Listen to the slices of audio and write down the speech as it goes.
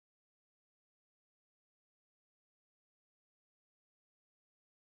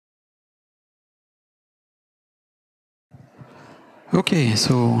Okay,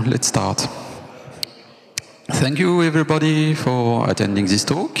 so let's start. Thank you everybody for attending this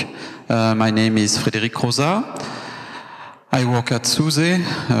talk. My name is Frederic Crozat. I work at SUSE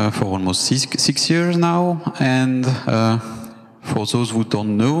for almost six years now, and for those who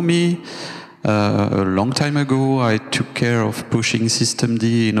don't know me, a long time ago I took care of pushing systemd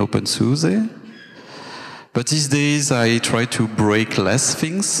in openSUSE. But these days I try to break less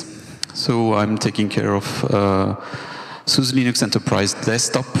things, so I'm taking care of SUSE Linux Enterprise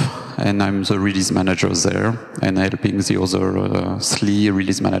Desktop, and I'm the release manager there, and helping the other SLE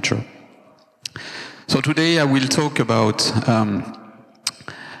release manager. So today I will talk about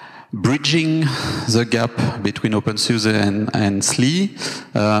bridging the gap between openSUSE and SLE.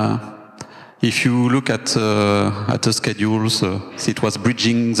 If you look at the schedules, it was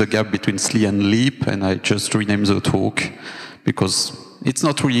bridging the gap between SLE and LEAP, and I just renamed the talk because it's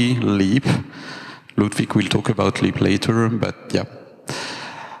not really LEAP. Ludwig will talk about LEAP later, but yeah.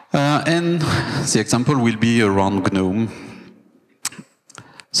 And the example will be around GNOME.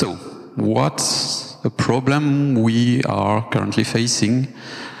 So, what's the problem we are currently facing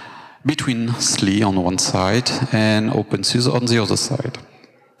between SLE on one side and openSUSE on the other side?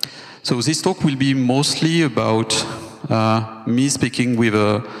 So this talk will be mostly about me speaking with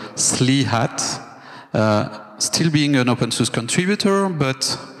a SLE hat, still being an openSUSE contributor,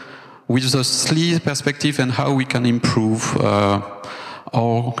 but with the SLE perspective and how we can improve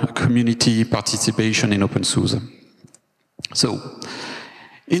our community participation in openSUSE. So,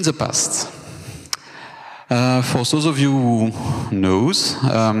 in the past, for those of you who knows,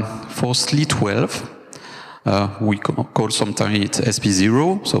 for SLE 12, we call sometimes it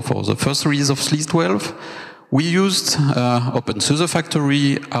SP0, so for the first release of SLE 12, we used openSUSE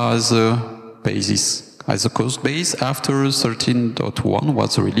Factory as a basis, as a code base after 13.1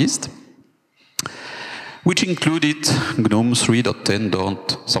 was released, which included GNOME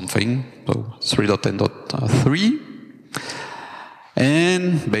 3.10. something, so 3.10.3.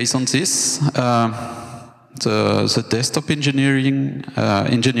 And based on this, the desktop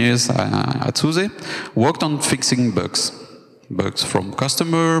engineers at SUSE worked on fixing bugs. Bugs from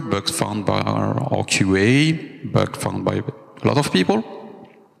customer, bugs found by our QA, bugs found by a lot of people.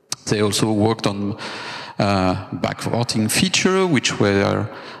 They also worked on backporting feature, which were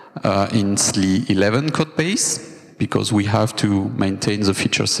in SLE 11 code base, because we have to maintain the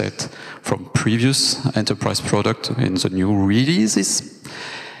feature set from previous enterprise product in the new releases.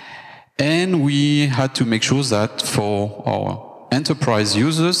 And we had to make sure that for our enterprise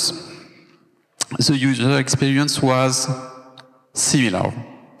users, the user experience was similar.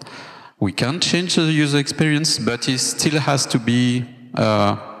 We can change the user experience, but it still has to be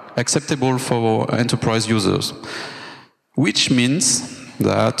acceptable for enterprise users. Which means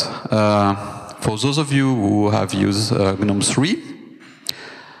that for those of you who have used GNOME 3,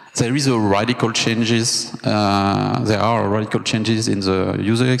 there is a radical changes. There are radical changes in the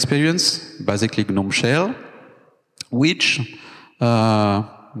user experience, basically GNOME Shell, which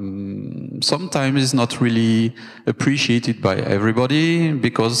sometimes is not really appreciated by everybody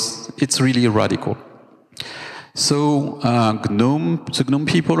because it's really radical. So the GNOME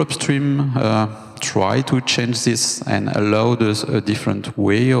people upstream try to change this and allow a different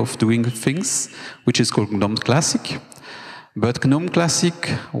way of doing things, which is called GNOME Classic. But GNOME Classic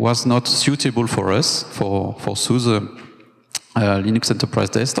was not suitable for us, for SUSE Linux Enterprise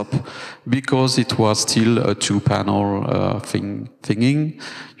Desktop, because it was still a two-panel thinging.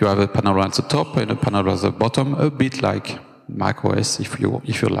 You have a panel at the top and a panel at the bottom, a bit like macOS, if you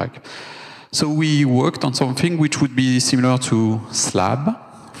like. So we worked on something which would be similar to SLAB,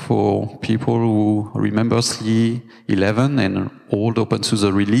 for people who remember SLE 11 and old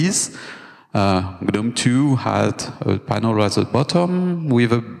openSUSE release. GNOME 2 had a panel at the bottom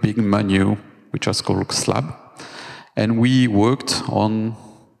with a big menu, which was called SLAB. And we worked on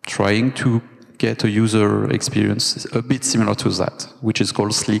trying to get a user experience a bit similar to that, which is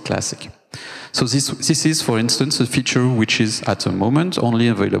called SLE Classic. So this is, for instance, a feature which is at the moment only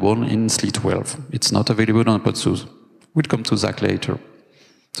available in SLE 12. It's not available on openSUSE. We'll come to that later.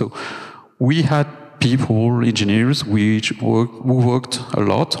 So we had people, engineers, who worked a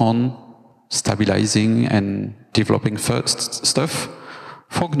lot on stabilizing and developing first stuff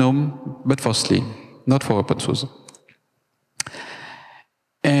for GNOME, but for SLE, not for openSUSE.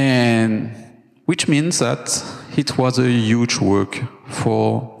 And which means that it was a huge work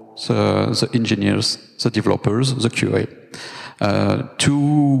for the engineers, the developers, the QA,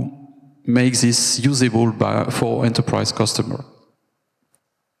 to make this usable for enterprise customer.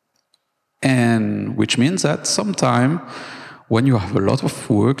 And which means that sometimes when you have a lot of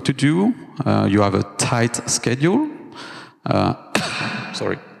work to do, you have a tight schedule,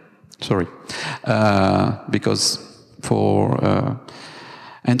 Sorry. Because for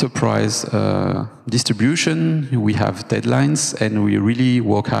enterprise distribution, we have deadlines, and we really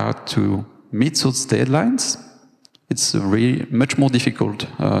work hard to meet those deadlines. It's really much more difficult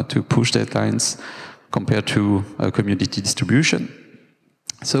to push deadlines compared to a community distribution.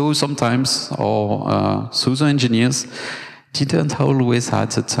 So sometimes our SUSE engineers didn't always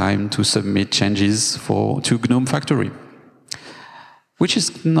have the time to submit changes to GNOME Factory, which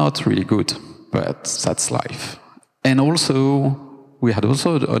is not really good, but that's life. And also, we had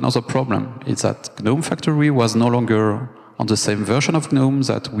also another problem. It's that GNOME Factory was no longer on the same version of GNOME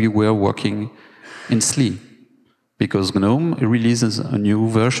that we were working in SLE, because GNOME releases a new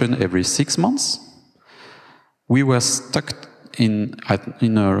version every 6 months. We were stuck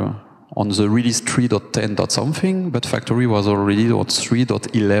on the release 3.10. something, but Factory was already on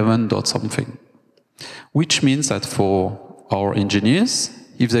 3.11. something. Which means that for our engineers,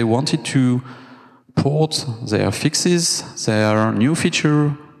 if they wanted to port their fixes, their new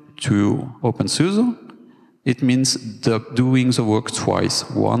feature to openSUSE, it means doing the work twice.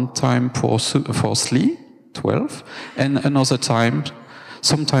 One time for SLE 12, and another time,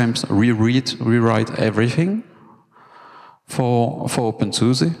 sometimes rewrite everything for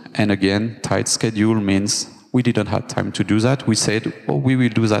openSUSE. And again, tight schedule means we didn't have time to do that. We said, oh, we will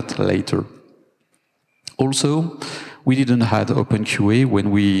do that later. Also, we didn't have OpenQA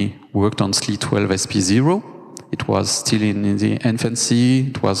when we worked on SLE 12 SP0. It was still in the infancy.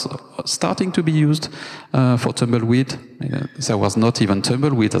 It was starting to be used for Tumbleweed. There was not even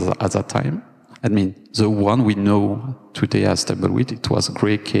Tumbleweed at that time. I mean, the one we know today as Tumbleweed, it was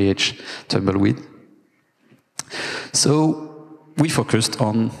Grey KH Tumbleweed. So we focused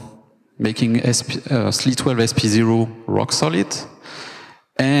on making SLE 12 SP0 rock solid.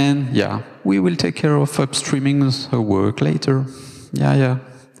 And yeah, we will take care of upstreaming the work later. Yeah.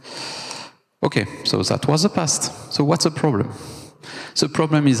 Okay, so that was the past. So what's the problem? The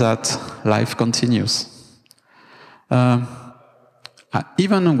problem is that life continues.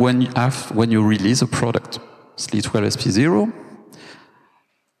 Even when you release a product, SLE 12 SP0,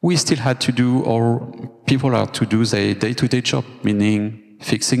 we still had to do, or people had to do their day-to-day job, meaning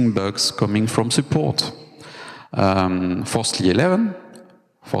fixing bugs coming from support. For SLE 11,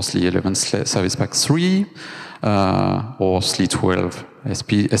 for SLE 11 Service Pack 3, or SLE 12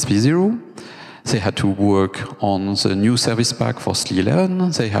 SP0, they had to work on the new service pack for SLE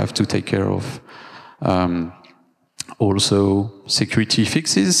 11. They have to take care of also security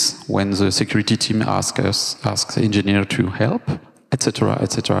fixes when the security team asks the engineer to help, etc.,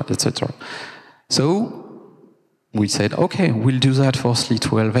 etc., etc. So we said, okay, we'll do that for SLE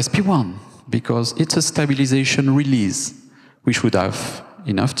 12 SP1 because it's a stabilization release. We should have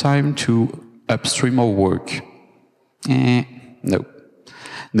enough time to upstream our work.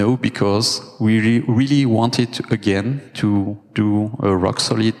 No, because we really wanted to do a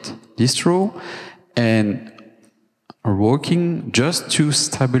rock-solid distro and working just to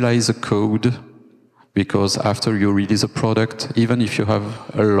stabilize the code, because after you release a product, even if you have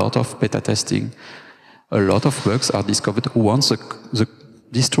a lot of beta testing, a lot of bugs are discovered once the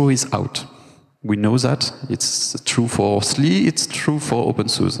distro is out. We know that. It's true for SLE, it's true for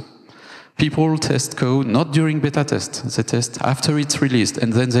openSUSE. People test code not during beta test. They test after it's released,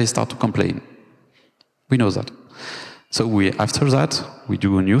 and then they start to complain. We know that. So after that, we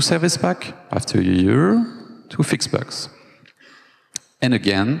do a new service pack after a year to fix bugs. And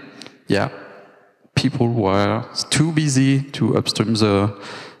again, yeah, people were too busy to upstream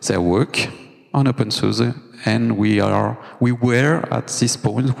their work on openSUSE, and we were at this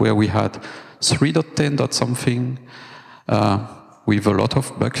point where we had 3.10. something with a lot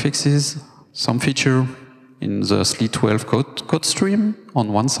of bug fixes, some feature in the SLE 12 code stream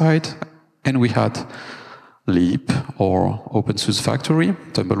on one side, and we had Leap or openSUSE Factory,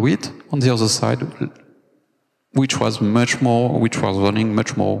 Tumbleweed, on the other side, which was running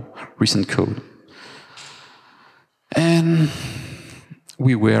much more recent code. And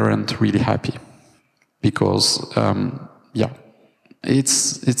we weren't really happy because,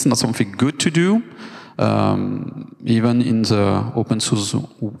 it's not something good to do. Even in the open source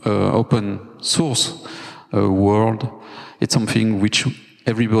world, it's something which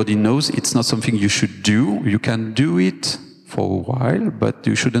everybody knows. It's not something you should do. You can do it for a while, but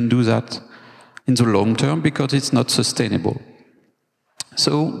you shouldn't do that in the long term because it's not sustainable.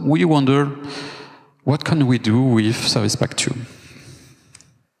 So we wonder, what can we do with Service Pack 2?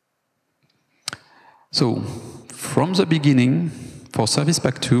 So from the beginning, for Service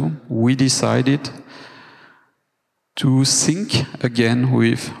Pack 2, we decided to sync again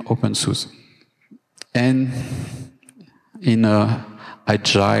with openSUSE. And in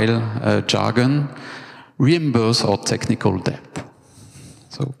agile jargon, reimburse our technical debt.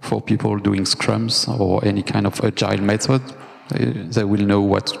 So for people doing scrums or any kind of agile method, they will know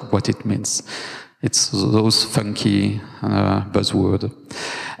what it means. It's those funky buzzwords.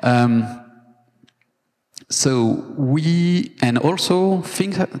 And also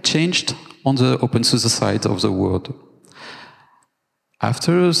things have changed on the openSUSE side of the world.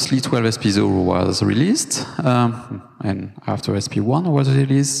 After SLE 12 SP0 was released, and after SP1 was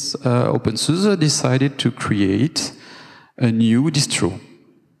released, openSUSE decided to create a new distro,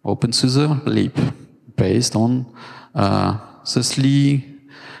 openSUSE Leap, based on the SLE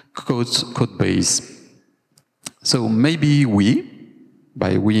code base. So maybe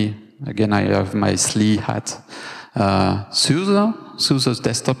by we, again I have my SLE hat, SUSE's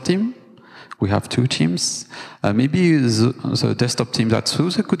desktop team. We have two teams. Maybe the desktop team at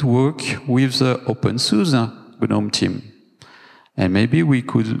SUSE could work with the openSUSE GNOME team. And maybe we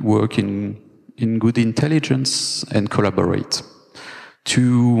could work in good intelligence and collaborate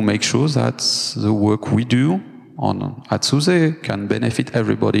to make sure that the work we do at SUSE can benefit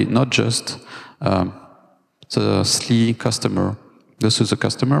everybody, not just the SLE customer, the SUSE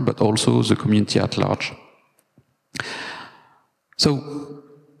customer, but also the community at large. So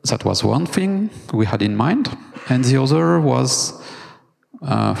that was one thing we had in mind. And the other was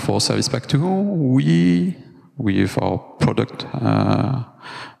for Service Pack 2, with our product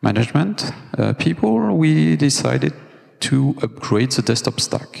management people, we decided to upgrade the desktop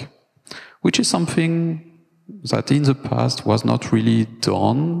stack, which is something that in the past was not really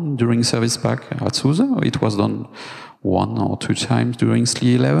done during Service Pack at SUSE. It was done 1 or 2 times during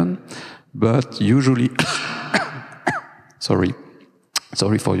SLE 11, but usually, sorry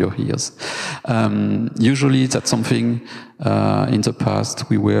for your ears. Usually that's something in the past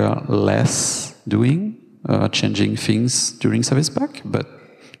we were less doing, changing things during Service Pack, but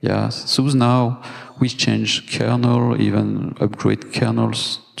yeah, SUSE now, we change kernel, even upgrade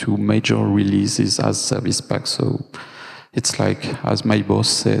kernels to major releases as Service Pack. So it's like, as my boss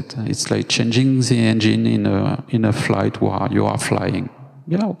said, it's like changing the engine in a flight while you are flying.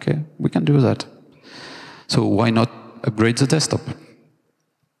 Yeah, okay, we can do that. So why not upgrade the desktop?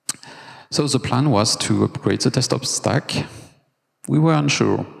 So the plan was to upgrade the desktop stack. We were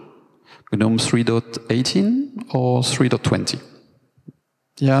unsure, GNOME 3.18 or 3.20.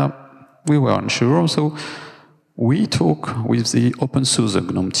 Yeah, we were unsure, so we talked with the openSUSE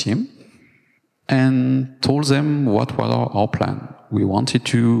GNOME team and told them what was our plan. We wanted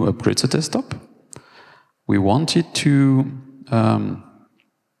to upgrade the desktop. We wanted to, and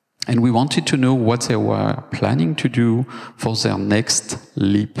we wanted to know what they were planning to do for their next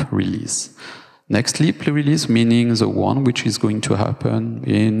Leap release. Next Leap release meaning the one which is going to happen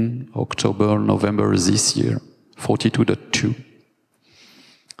in October, November this year, 42.2.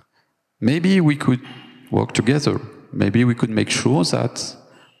 Maybe we could work together. Maybe we could make sure that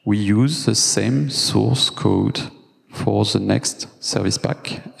we use the same source code for the next Service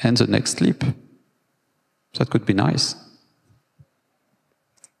Pack and the next Leap. That could be nice.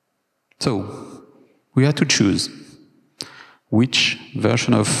 So we had to choose which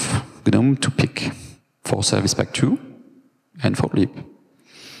version of GNOME to pick for Service Pack 2 and for Leap.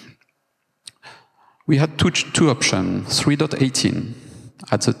 We had two options, 3.18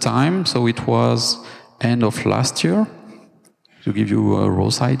 at the time, so it was end of last year. To give you a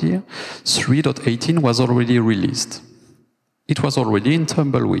rough idea, 3.18 was already released. It was already in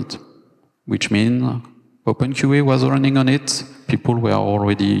Tumbleweed, which means OpenQA was running on it, people were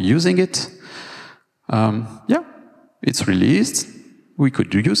already using it. Yeah, it's released, we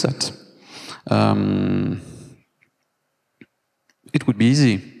could use that. It would be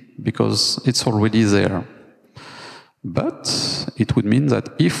easy, because it's already there. But it would mean that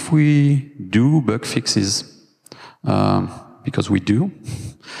if we do bug fixes, because we do,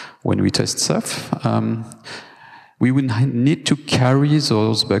 when we test stuff, we would need to carry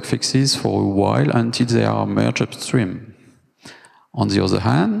those bug fixes for a while until they are merged upstream. On the other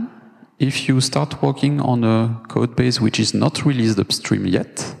hand, if you start working on a code base which is not released upstream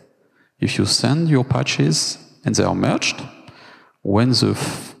yet, if you send your patches and they are merged, when the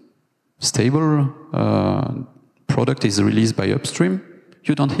stable product is released by upstream,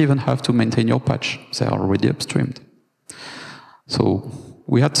 you don't even have to maintain your patch. They are already upstreamed. So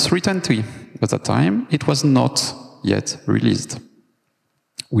we had 3.20 at that time. It was not yet released.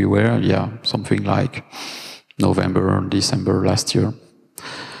 We were, yeah, something like November, December last year.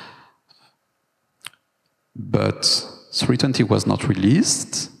 But 3.20 was not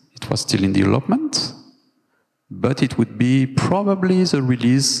released. It was still in development. But it would be probably the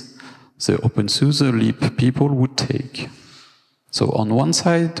release the openSUSE Leap people would take. So on one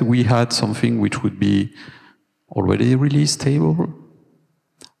side, we had something which would be already released stable,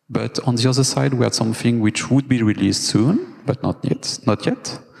 but on the other side, we had something which would be released soon, but not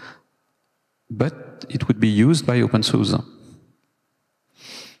yet. But it would be used by openSUSE.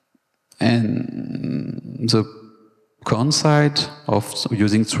 And the con side of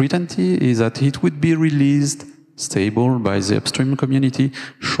using 320 is that it would be released stable by the upstream community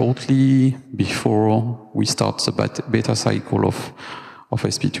shortly before we start the beta cycle of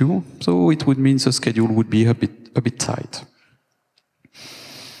SP2. So it would mean the schedule would be a bit tight.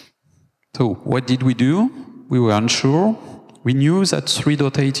 So what did we do? We were unsure. We knew that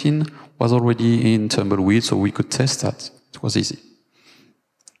 3.18 was already in Tumbleweed, so we could test that. It was easy.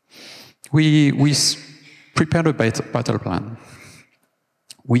 We prepared a battle plan.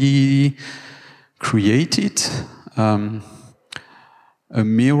 We created a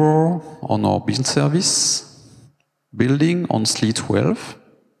mirror on our build service, building on SLE 12,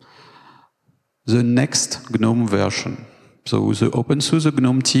 the next GNOME version. So the openSUSE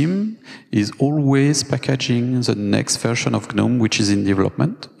GNOME team is always packaging the next version of GNOME, which is in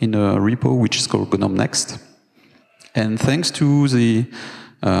development, in a repo which is called GNOME Next. And thanks to the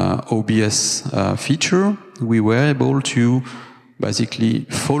OBS feature, we were able to basically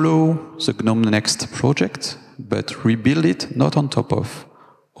follow the GNOME Next project, but rebuild it not on top of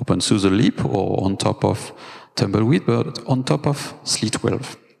openSUSE Leap or on top of Tumbleweed, but on top of SLE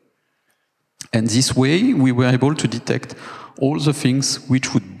 12. And this way, we were able to detect all the things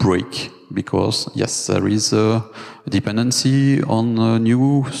which would break, because yes, there is a dependency on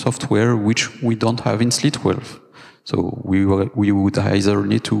new software which we don't have in SLE 12. So we would either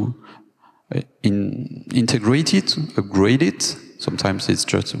need to integrate it, upgrade it. Sometimes it's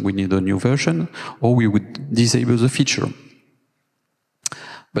just we need a new version, or we would disable the feature.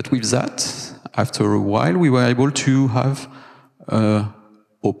 But with that, after a while, we were able to have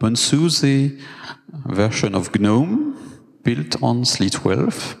openSUSE version of GNOME built on SLE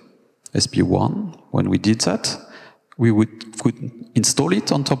 12, SP1. When we did that, we could install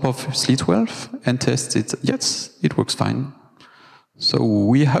it on top of SLE 12 and test it. Yes, it works fine. So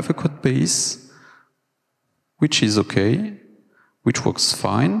we have a code base which is okay, which works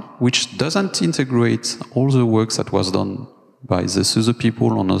fine, which doesn't integrate all the work that was done by the SUSE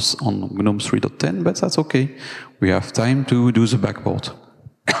people on GNOME 3.10, but that's okay. We have time to do the backport.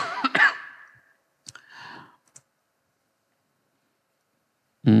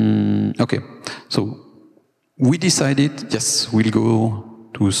 Okay, so we decided, yes, we'll go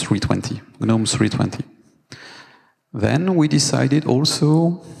to 320, GNOME 320. Then we decided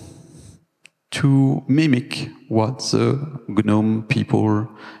also to mimic what the GNOME people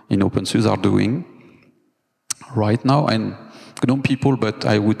in openSUSE are doing right now. And GNOME people, but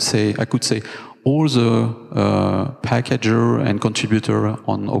I could say all the packager and contributor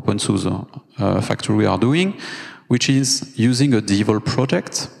on openSUSE factory are doing, which is using a devel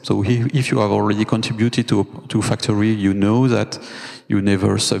project. So if you have already contributed to factory, you know that you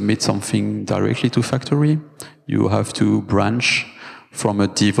never submit something directly to factory. You have to branch from a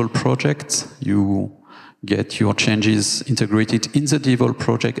devel project. You get your changes integrated in the devel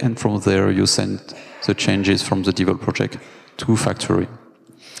project, and from there you send the changes from the devel project to factory.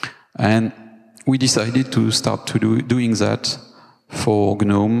 And we decided to start doing that for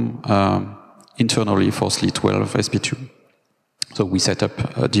GNOME internally for SLE 12 SP2. So we set up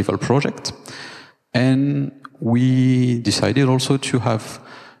a devel project, and we decided also to have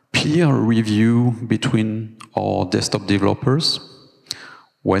peer review between our desktop developers.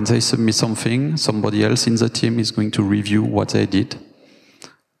 When they submit something, somebody else in the team is going to review what they did.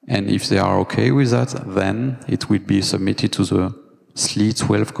 And if they are okay with that, then it will be submitted to the SLE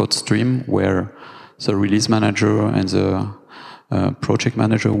 12 code stream, where the release manager and the project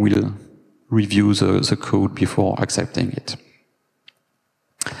manager will review the code before accepting it.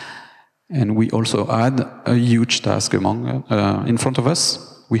 And we also had a huge task in front of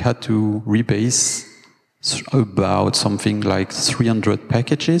us. We had to rebase about something like 300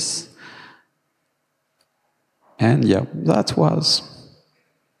 packages. And yeah, that was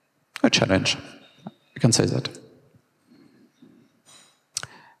a challenge. You can say that.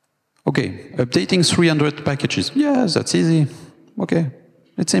 Okay, updating 300 packages. Yes, that's easy. Okay,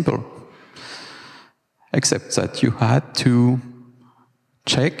 it's simple. Except that you had to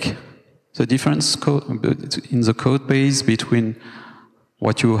check the difference in the code base between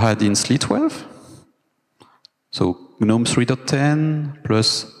what you had in SLE 12, so GNOME 3.10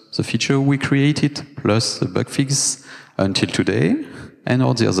 plus the feature we created plus the bug fix until today, and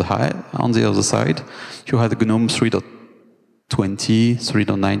on the other side, you had GNOME 3.20,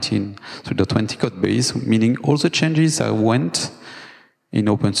 3.19, 3.20 code base, meaning all the changes that went in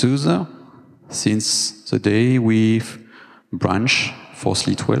openSUSE since the day we've branched for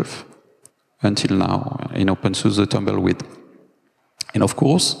SLE 12 until now in openSUSE Tumbleweed. And of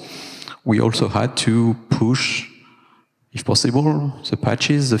course, we also had to push, if possible, the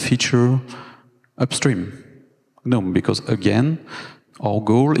patches, the feature upstream. GNOME, because again, our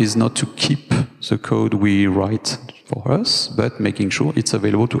goal is not to keep the code we write for us, but making sure it's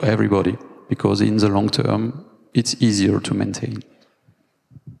available to everybody, because in the long term, it's easier to maintain.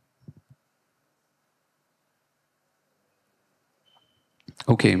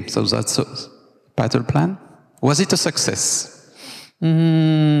 Okay, so that's a battle plan. Was it a success?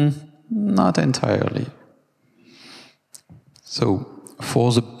 Not entirely. So,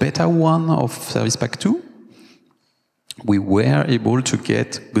 for the beta one of Service Pack 2, we were able to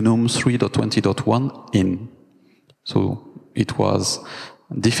get GNOME 3.20.1 in. So it was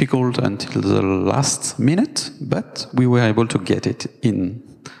difficult until the last minute, but we were able to get it in.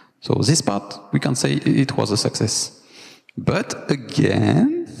 So this part, we can say it was a success. But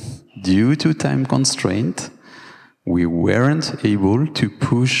again, due to time constraint, we weren't able to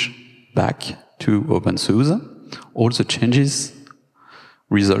push back to openSUSE all the changes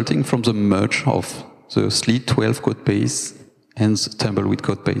resulting from the merge of the SLE 12 code base and the Tumbleweed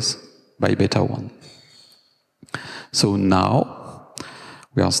code base by beta 1. So now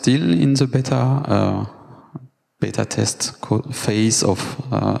we are still in the beta test phase of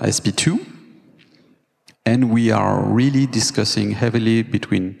SP2, and we are really discussing heavily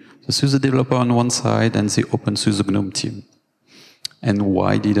between the SUSE developer on one side and the openSUSE GNOME team. And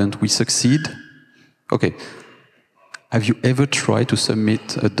why didn't we succeed? Okay. Have you ever tried to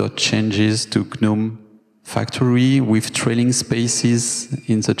submit a .changes to GNOME factory with trailing spaces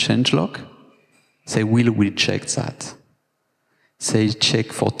in the changelog? They will reject that. They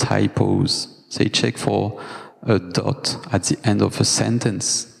check for typos. They check for a dot at the end of a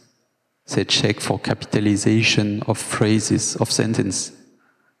sentence. They check for capitalization of phrases, of sentence.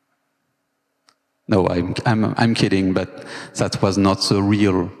 No, I'm kidding, but that was not the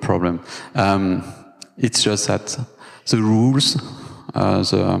real problem. It's just that the rules,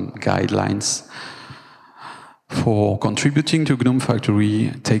 the guidelines for contributing to GNOME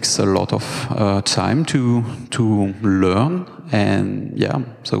Factory takes a lot of time to learn, and yeah,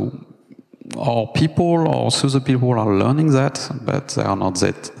 so our people, our SUSE people are learning that, but they are not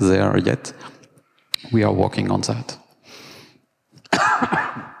there yet. We are working on that.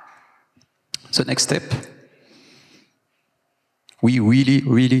 The next step, we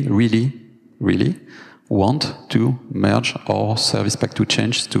really want to merge our Service Pack 2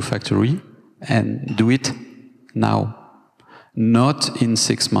 change to factory and do it now, not in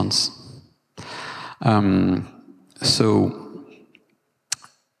 6 months. So,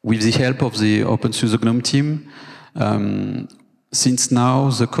 with the help of the openSUSE GNOME team, since now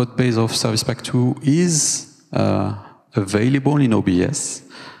the code base of Service Pack 2 is available in OBS,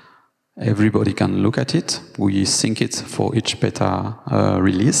 everybody can look at it. We sync it for each beta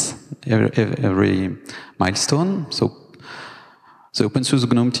release, every milestone. So the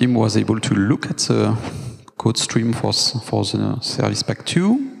openSUSE GNOME team was able to look at the code stream for the Service Pack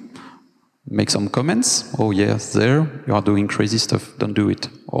 2, make some comments. Oh yes, there, you are doing crazy stuff, don't do it.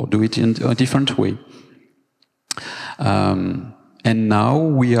 Or do it in a different way. And now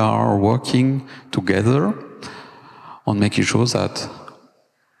we are working together on making sure that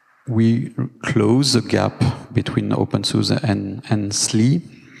we close the gap between openSUSE and SLE,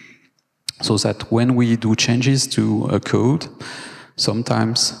 so that when we do changes to a code,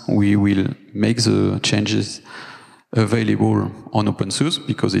 sometimes we will make the changes available on openSUSE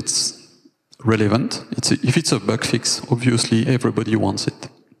because it's relevant. If it's a bug fix, obviously everybody wants it.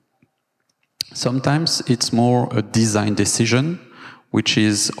 Sometimes it's more a design decision, which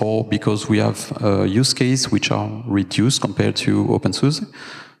is all because we have a use case which are reduced compared to openSUSE.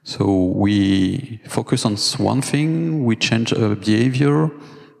 So we focus on one thing, we change a behavior,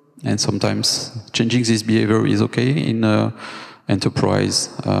 and sometimes changing this behavior is okay in an enterprise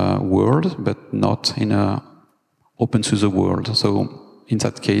world, but not in an openSUSE world. So in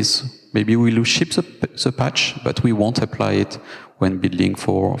that case, maybe we will ship the patch, but we won't apply it when building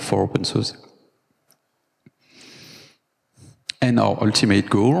for openSUSE. And our ultimate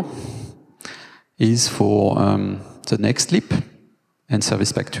goal is for the next leap and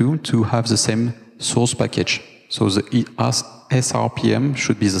Service Pack 2 to have the same source package. So the SRPM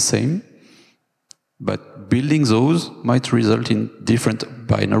should be the same, but building those might result in different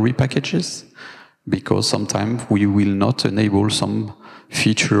binary packages, because sometimes we will not enable some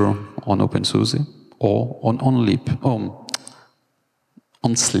feature on openSUSE or on leap, on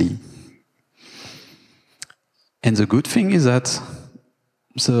SLE. And the good thing is that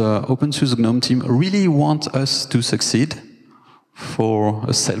the openSUSE GNOME team really want us to succeed for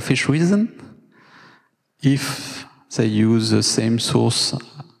a selfish reason. If they use the same source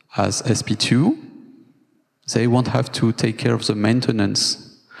as SP2, they won't have to take care of the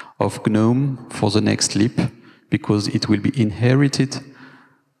maintenance of GNOME for the next leap, because it will be inherited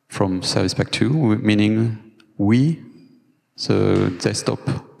from Service Pack 2, meaning we, the desktop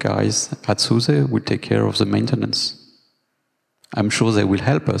guys at SUSE, will take care of the maintenance. I'm sure they will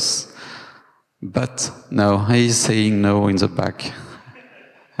help us. But no, he's saying no in the back.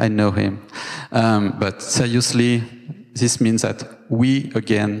 I know him. But seriously, this means that we,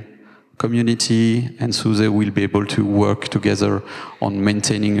 again, community and SUSE will be able to work together on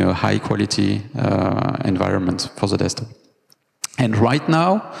maintaining a high-quality environment for the desktop. And right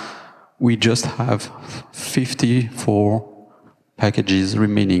now, we just have 54 packages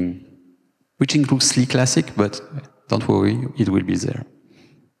remaining, which includes SLE Classic, but don't worry, it will be there.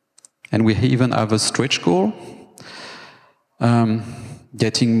 And we even have a stretch goal,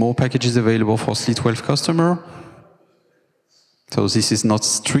 getting more packages available for SLE 12 customer. So this is not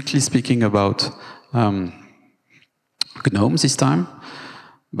strictly speaking about GNOME this time,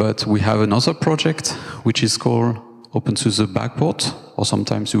 but we have another project which is called openSUSE Backport, or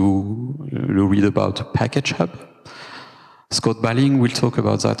sometimes you read about Package Hub. Scott Balling will talk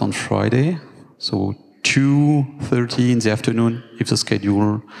about that on Friday. So 2:30 in the afternoon, if the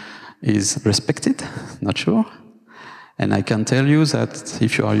schedule is respected, not sure. And I can tell you that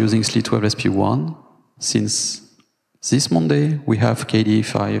if you are using SLE 12 SP1, since this Monday, we have KDE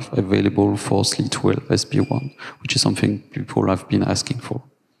 5 available for SLE 12 SP1, which is something people have been asking for.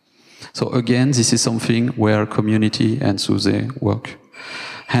 So again, this is something where community and SUSE work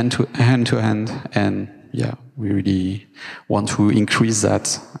hand to hand, and yeah, we really want to increase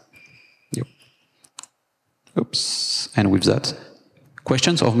that. Yep. Oops. And with that,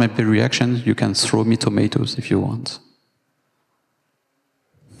 questions or maybe reactions, you can throw me tomatoes if you want.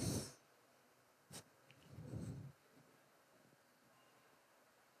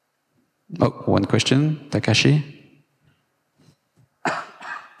 Oh, one question, Takashi.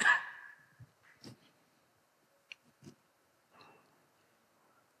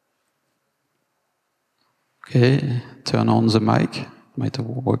 Okay, turn on the mic. Might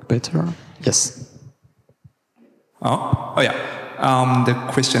work better. Yes. Oh yeah.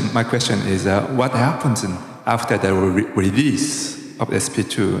 My question is, what happens after the release of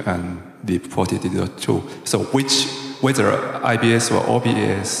SP2 and the 42.2? So whether IBS or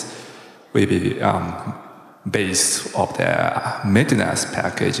OBS will be based of the maintenance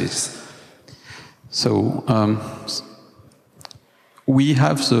packages? So we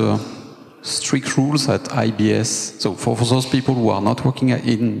have the strict rules at IBS. So for those people who are not working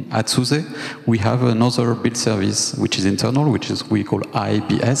at SUSE, we have another build service which is internal, which is we call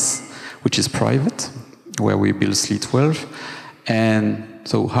IBS, which is private, where we build SLE 12. And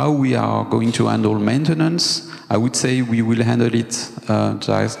so how we are going to handle maintenance, I would say we will handle it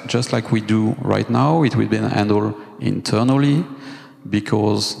just like we do right now. It will be handled internally,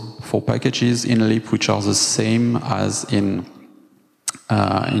 because for packages in LEAP which are the same as in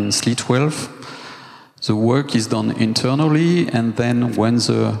SLE 12, the work is done internally, and then when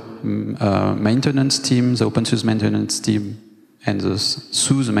the maintenance team, the openSUSE maintenance team, and the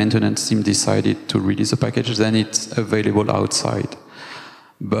SUSE maintenance team decided to release the package, then it's available outside.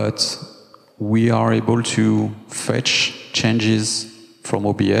 But we are able to fetch changes from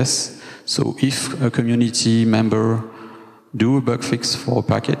OBS. So if a community member do a bug fix for a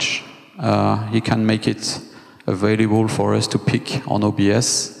package, he can make it available for us to pick on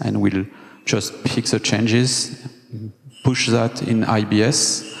OBS, and we'll just pick the changes, push that in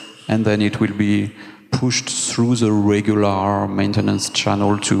IBS, and then it will be pushed through the regular maintenance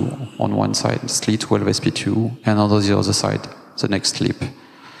channel to, on one side, SLE 12 SP2, and on the other side, the next leap.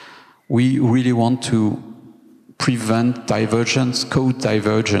 We really want to prevent divergence, code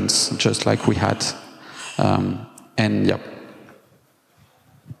divergence, just like we had. And yeah.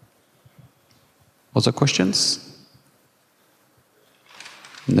 Other questions?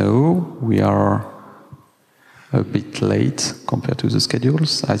 No, we are a bit late compared to the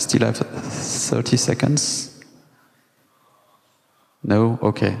schedules. I still have 30 seconds. No?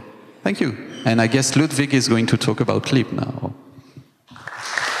 Okay. Thank you. And I guess Ludwig is going to talk about Leap now.